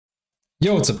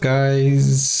Yo, what's up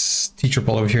guys? Teacher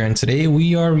Paul over here, and today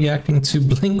we are reacting to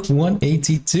Blink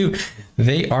 182.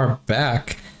 They are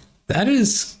back. That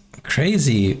is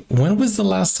crazy. When was the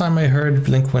last time I heard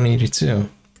Blink 182?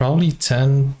 Probably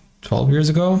 10, 12 years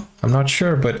ago? I'm not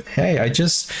sure, but hey, I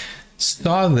just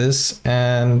saw this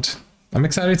and I'm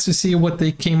excited to see what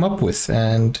they came up with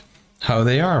and how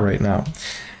they are right now.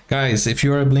 Guys, if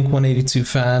you're a Blink 182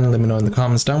 fan, let me know in the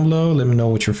comments down below. Let me know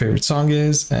what your favorite song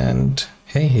is, and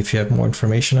hey, if you have more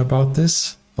information about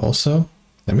this, also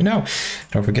let me know.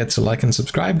 Don't forget to like and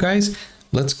subscribe, guys.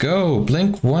 Let's go.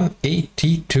 Blink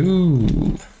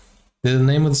 182. The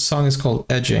name of the song is called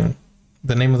Edging.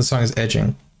 The name of the song is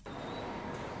Edging.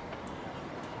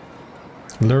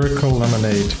 Lyrical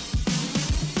Lemonade.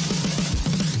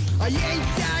 I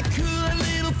ain't that cool, a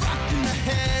little fuck in the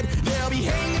head. They'll be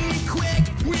hanging me quick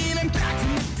when I'm back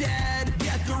from the dead.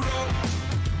 Get the rope,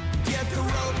 get the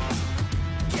rope,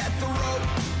 get the rope,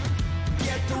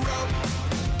 get the rope.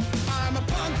 I'm a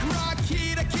punk rock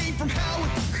kid, I came from hell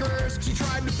with the curse. She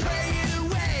tried to pray it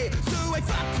away, so I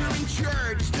fucked her in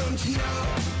church. Don't you know?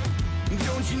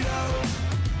 Don't you know?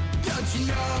 Don't you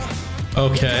know?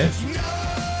 Okay. Don't you know?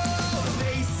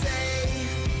 They say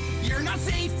you're not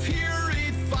safe here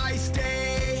if I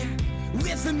stay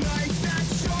with a knife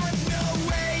that's sharp. No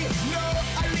way, no,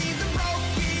 I leave them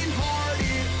broken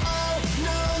hearted. Oh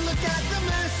no, look at the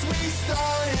mess we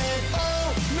started.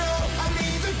 Oh no, I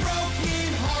leave them broken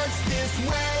hearts this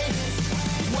way.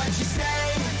 What you say?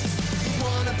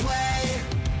 Wanna play?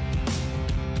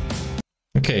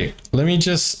 Okay, let me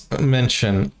just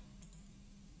mention,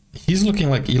 he's looking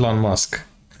like Elon Musk.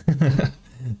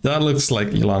 That looks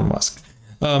like Elon Musk.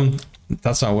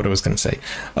 That's not what I was gonna say.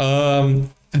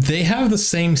 They have the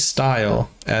same style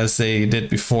as they did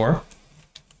before.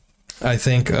 I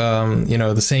think, you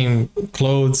know, the same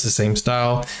clothes, the same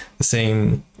style, the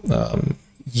same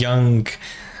young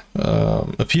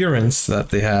appearance that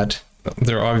they had.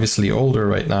 They're obviously older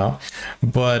right now,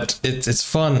 but it's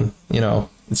fun, you know,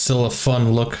 it's still a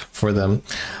fun look for them.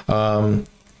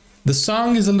 The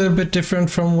song is a little bit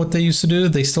different from what they used to do.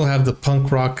 They still have the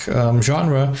punk rock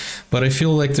genre, but I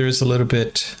feel like there's a little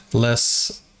bit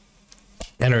less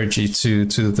energy to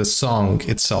the song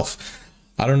itself.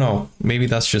 I don't know, maybe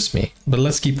that's just me, but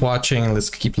let's keep watching and let's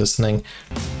keep listening.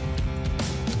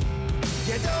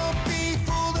 Yeah, don't be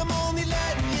fooled, I'm only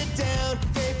letting you down.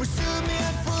 They pursued me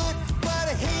on foot, but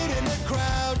I hid in the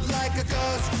crowd like a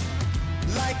ghost,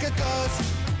 like a ghost,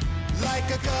 like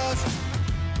a ghost,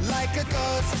 like a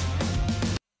ghost.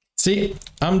 See,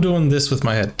 I'm doing this with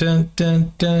my head. Dun,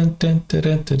 dun, dun, dun, dun,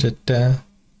 dun, dun, dun, dun,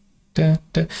 dun,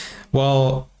 dun.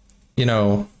 Well, you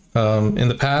know, in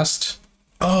the past,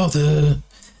 all the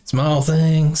small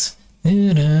things,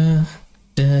 you know,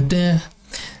 you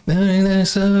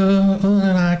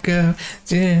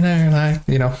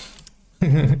know.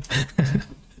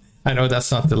 I know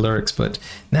that's not the lyrics, but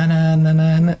na na na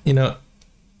na na, you know,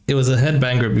 it was a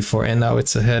headbanger before, and now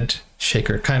it's a head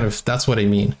shaker. Kind of, that's what I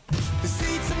mean. The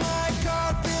seats in my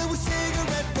car filled with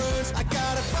cigarette burns. I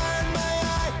got a fire in my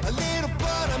eye, a little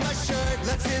blood on my shirt.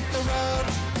 Let's hit the road,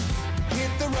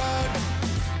 hit the road,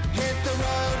 hit the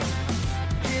road,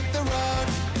 hit the road.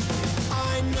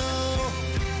 I know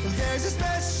there's a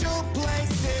special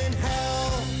place in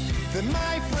hell that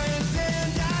my friends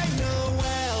and I know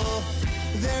well.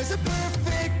 There's a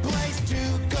perfect place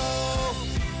to go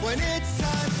when it's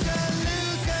time to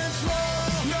lose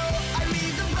control. No, I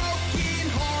leave them broken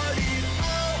hearted.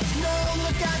 Oh no,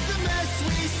 look at the mess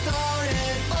we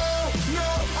started. Oh no,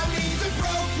 I leave the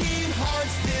broken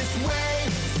hearts this way.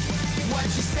 What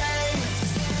you say?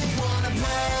 Wanna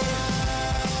play?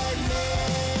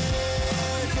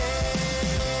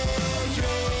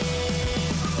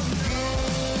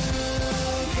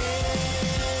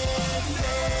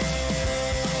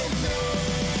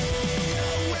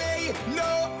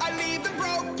 No, I leave them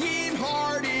broken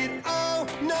hearted. Oh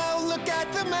no, look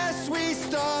at the mess we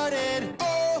started.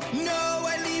 Oh no,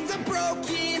 I leave the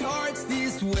broken hearts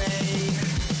this way.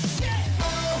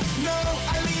 Oh no,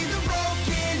 I leave them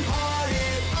broken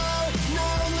hearted. Oh no,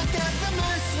 look at the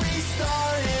mess we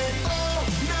started. Oh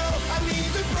no, I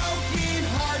leave the broken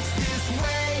hearts this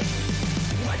way.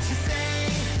 What you say?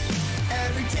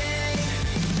 Every day,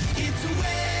 it's a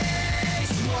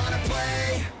waste. Wanna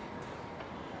play?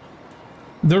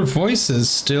 Their voices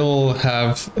still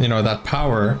have, you know, that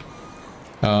power,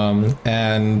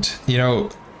 and you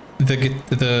know,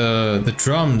 the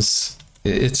drums,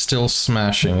 it's still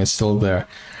smashing, it's still there.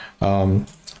 I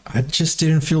just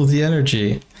didn't feel the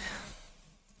energy.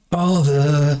 All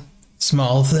the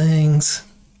small things,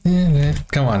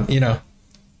 come on, you know,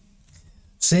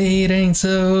 Say it ain't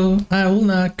so, I will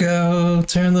not go.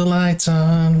 Turn the lights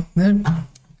on.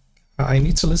 I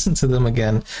need to listen to them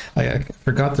again. I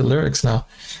forgot the lyrics now.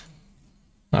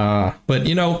 But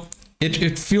you know,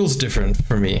 it feels different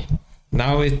for me.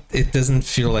 Now it doesn't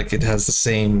feel like it has the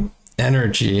same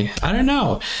energy. I don't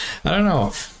know.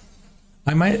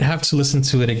 I might have to listen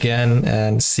to it again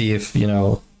and see if, you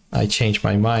know, I change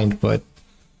my mind, but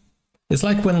it's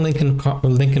like when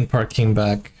Linkin Park came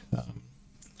back.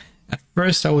 At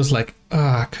first I was like,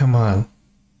 come on.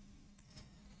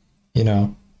 You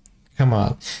know, come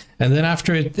on. And then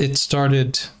after it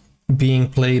started being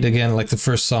played again, like the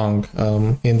first song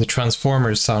in the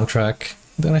Transformers soundtrack,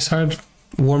 then I started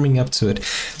warming up to it.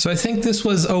 So I think this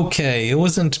was okay. It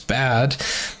wasn't bad,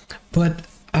 but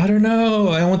I don't know.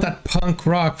 I want that punk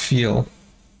rock feel.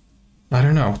 I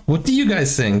don't know. What do you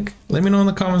guys think? Let me know in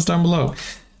the comments down below.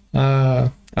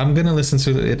 I'm gonna listen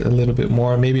to it a little bit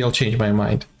more. Maybe I'll change my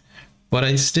mind. But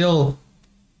I don't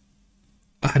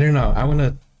know. I want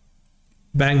to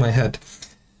bang my head.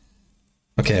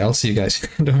 Okay, I'll see you guys.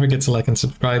 Don't forget to like and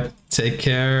subscribe. Take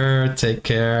care. Take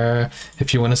care.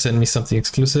 If you want to send me something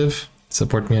exclusive,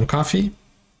 support me on Coffee.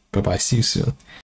 Bye-bye. See you soon.